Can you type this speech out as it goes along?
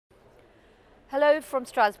Hello from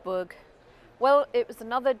Strasbourg. Well, it was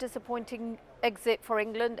another disappointing exit for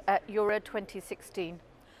England at Euro 2016.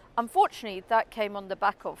 Unfortunately, that came on the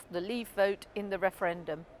back of the Leave vote in the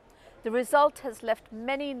referendum. The result has left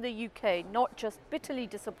many in the UK not just bitterly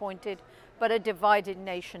disappointed, but a divided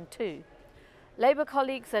nation too. Labour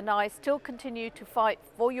colleagues and I still continue to fight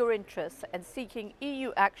for your interests and seeking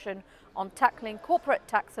EU action on tackling corporate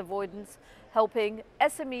tax avoidance, helping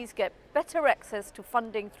SMEs get better access to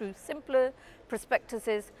funding through simpler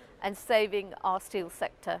prospectuses and saving our steel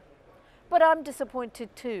sector. But I'm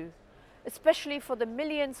disappointed too, especially for the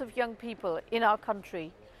millions of young people in our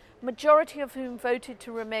country, majority of whom voted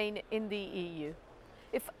to remain in the EU.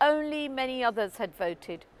 If only many others had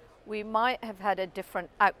voted, we might have had a different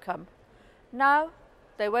outcome. Now,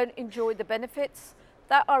 they won't enjoy the benefits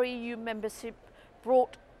that our EU membership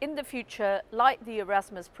brought in the future, like the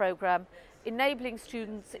Erasmus programme, enabling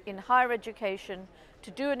students in higher education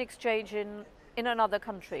to do an exchange in another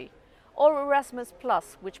country, or Erasmus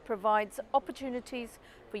Plus, which provides opportunities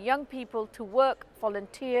for young people to work,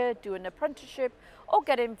 volunteer, do an apprenticeship, or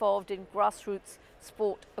get involved in grassroots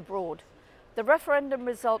sport abroad. The referendum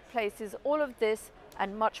result places all of this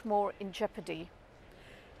and much more in jeopardy.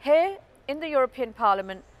 Here, in the European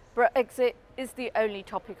Parliament, Brexit is the only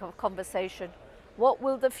topic of conversation. What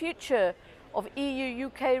will the future of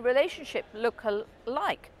EU-UK relationship look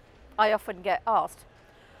like? I often get asked.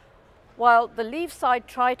 While the Leave side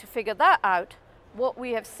try to figure that out, what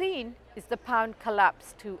we have seen is the pound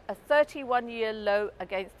collapse to a 31-year low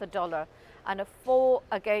against the dollar and a 4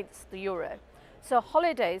 against the euro. So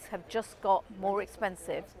holidays have just got more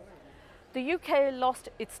expensive. The UK lost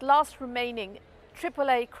its last remaining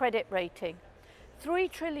AAA credit rating.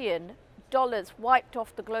 $3 trillion wiped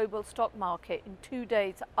off the global stock market in 2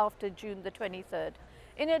 days after June the 23rd.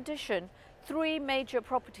 In addition, 3 major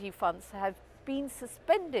property funds have been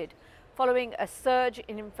suspended following a surge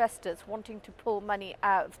in investors wanting to pull money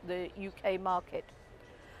out of the UK market.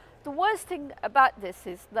 The worst thing about this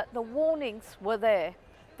is that the warnings were there.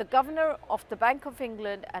 The Governor of the Bank of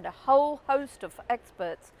England and a whole host of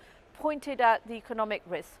experts pointed out the economic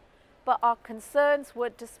risks, but our concerns were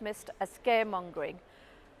dismissed as scaremongering.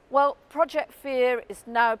 Well, Project Fear is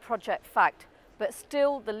now Project Fact, but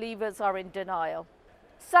still the Leavers are in denial.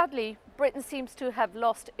 Sadly, Britain seems to have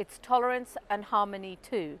lost its tolerance and harmony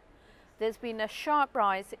too. There's been a sharp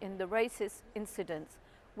rise in the racist incidents,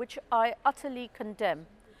 which I utterly condemn.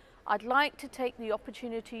 I'd like to take the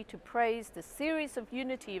opportunity to praise the series of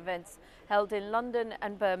unity events held in London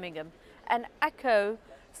and Birmingham and echo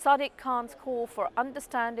Sadiq Khan's call for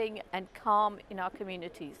understanding and calm in our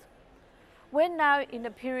communities. We're now in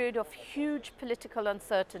a period of huge political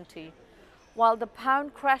uncertainty. While the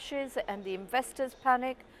pound crashes and the investors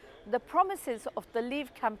panic, the promises of the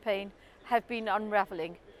Leave campaign have been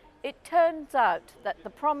unravelling. It turns out that the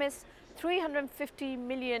promise $350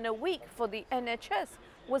 million a week for the NHS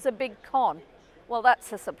was a big con. Well,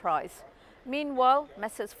 that's a surprise. Meanwhile,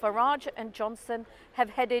 Messrs Farage and Johnson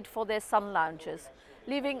have headed for their sun lounges,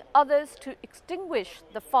 leaving others to extinguish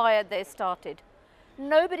the fire they started.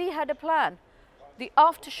 Nobody had a plan. The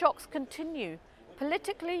aftershocks continue,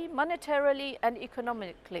 politically, monetarily and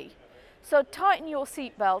economically. So tighten your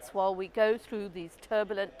seatbelts while we go through these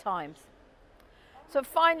turbulent times. So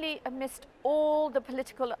finally, amidst all the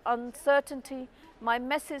political uncertainty, my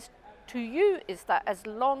message to you is that as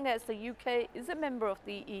long as the UK is a member of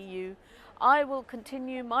the EU, I will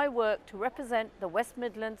continue my work to represent the West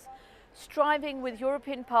Midlands, striving with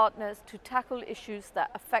European partners to tackle issues that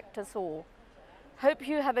affect us all. Hope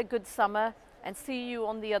you have a good summer and see you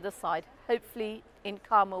on the other side, hopefully in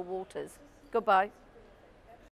calmer waters. Goodbye.